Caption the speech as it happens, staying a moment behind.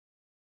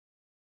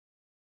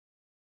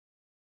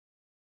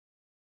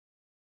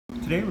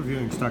Today we're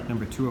reviewing stock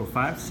number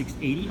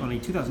 205-680 on a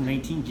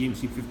 2019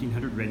 GMC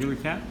 1500 regular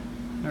cab.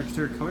 Our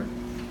exterior color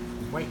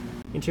is white.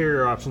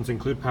 Interior options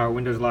include power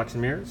windows, locks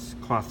and mirrors,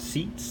 cloth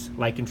seats,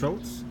 light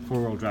controls,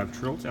 four-wheel drive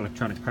controls,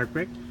 electronic park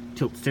brake,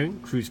 tilt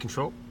steering, cruise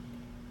control,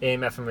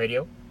 AM/FM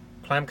radio,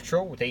 climate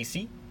control with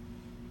AC,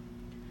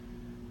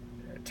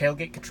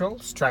 tailgate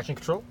controls, traction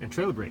control, and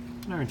trailer brake.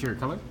 And our interior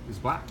color is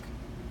black.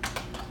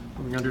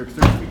 Moving under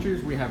exterior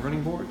features, we have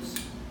running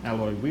boards,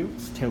 alloy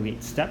wheels,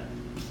 tailgate step,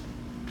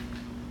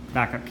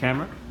 backup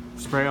camera,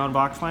 spray-on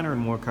box liner, and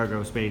more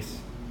cargo space.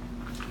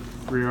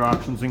 Rear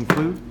options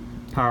include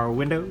power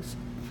windows,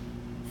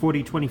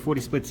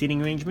 40-20-40 split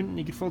seating arrangement, and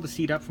you can fold the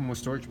seat up for more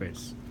storage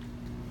space.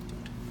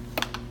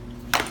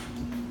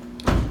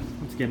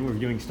 Once again, we're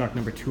reviewing stock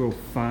number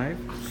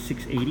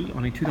 205-680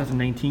 on a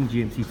 2019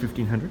 GMC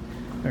 1500.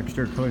 Our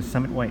exterior color is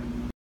Summit White.